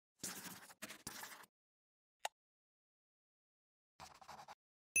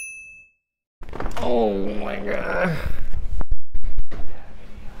Oh my god.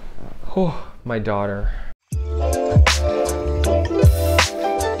 Oh, my daughter.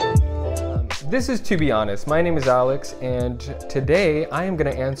 This is To Be Honest. My name is Alex, and today I am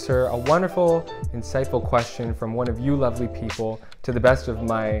going to answer a wonderful, insightful question from one of you lovely people to the best of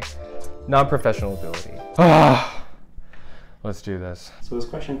my non-professional ability. Let's do this. So this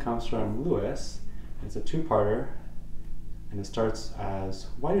question comes from Lewis. It's a two-parter, and it starts as,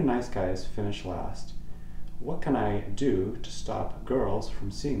 why do nice guys finish last? What can I do to stop girls from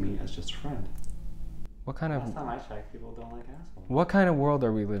seeing me as just a friend? What kind of... Last time I checked, people don't like assholes. What kind of world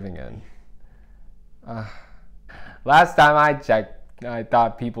are we living in? Last time I checked, I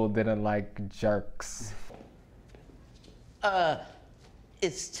thought people didn't like jerks.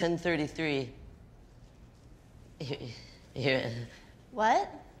 It's 10:33. Here. What?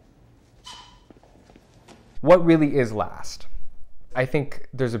 What really is last? I think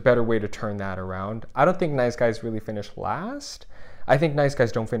there's a better way to turn that around. I don't think nice guys really finish last. I think nice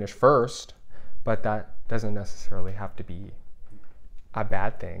guys don't finish first, but that doesn't necessarily have to be a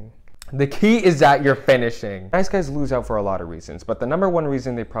bad thing. The key is that you're finishing. Nice guys lose out for a lot of reasons, but the number one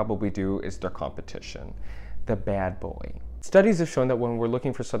reason they probably do is their competition, the bad boy. Studies have shown that when we're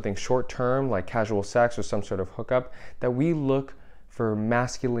looking for something short-term, like casual sex or some sort of hookup, that we look for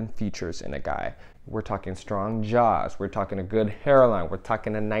masculine features in a guy. We're talking strong jaws, we're talking a good hairline, we're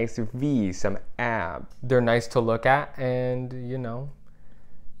talking a nice V, some abs. They're nice to look at, and you know,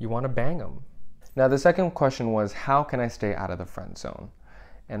 you want to bang them. Now the second question was, how can I stay out of the friend zone?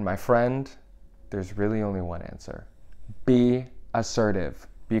 And my friend, there's really only one answer. Be assertive.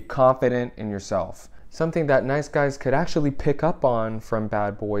 Be confident in yourself. Something that nice guys could actually pick up on from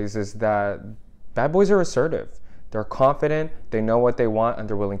bad boys is that bad boys are assertive. They're confident, they know what they want, and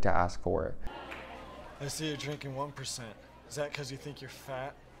they're willing to ask for it. I see you're drinking 1%. Is that because you think you're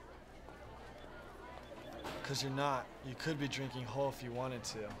fat? Because you're not. You could be drinking whole if you wanted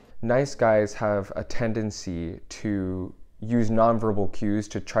to. Nice guys have a tendency to use nonverbal cues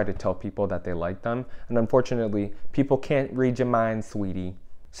to try to tell people that they like them. And unfortunately, people can't read your mind, sweetie.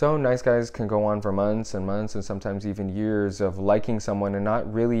 So nice guys can go on for months and months and sometimes even years of liking someone and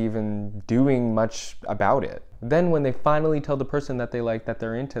not really even doing much about it. Then when they finally tell the person that they like that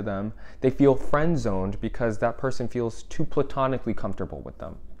they're into them, they feel friend-zoned because that person feels too platonically comfortable with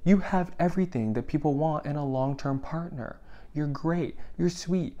them. You have everything that people want in a long-term partner. You're great, you're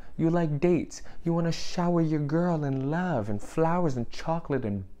sweet, you like dates, you want to shower your girl in love and flowers and chocolate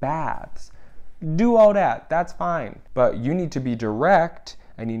and baths. Do all that, that's fine. But you need to be direct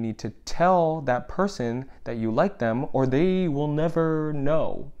and you need to tell that person that you like them or they will never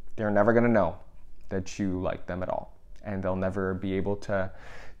know. They're never gonna know that you like them at all. And they'll never be able to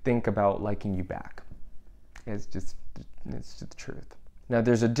think about liking you back. It's just the truth. Now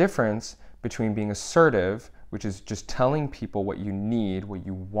there's a difference between being assertive, which is just telling people what you need, what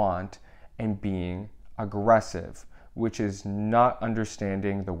you want, and being aggressive, which is not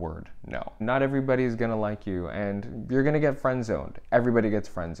understanding the word no. Not everybody is gonna like you, and you're gonna get friend zoned. Everybody gets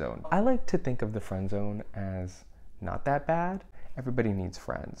friend zoned. I like to think of the friend zone as not that bad. Everybody needs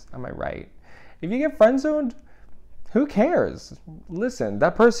friends, am I right? If you get friend zoned, who cares? Listen,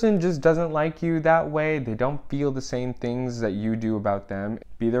 that person just doesn't like you that way. They don't feel the same things that you do about them.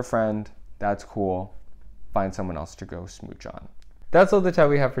 Be their friend, that's cool. Find someone else to go smooch on. That's all the time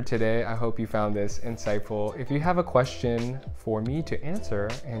we have for today. I hope you found this insightful. If you have a question for me to answer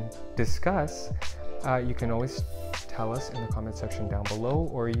and discuss, you can always tell us in the comment section down below,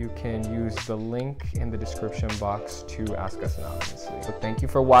 or you can use the link in the description box to ask us anonymously. So thank you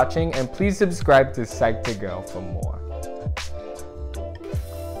for watching, and please subscribe to Psych2Go for more.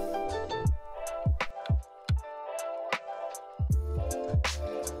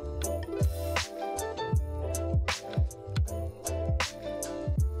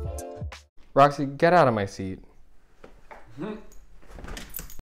 Roxy, get out of my seat.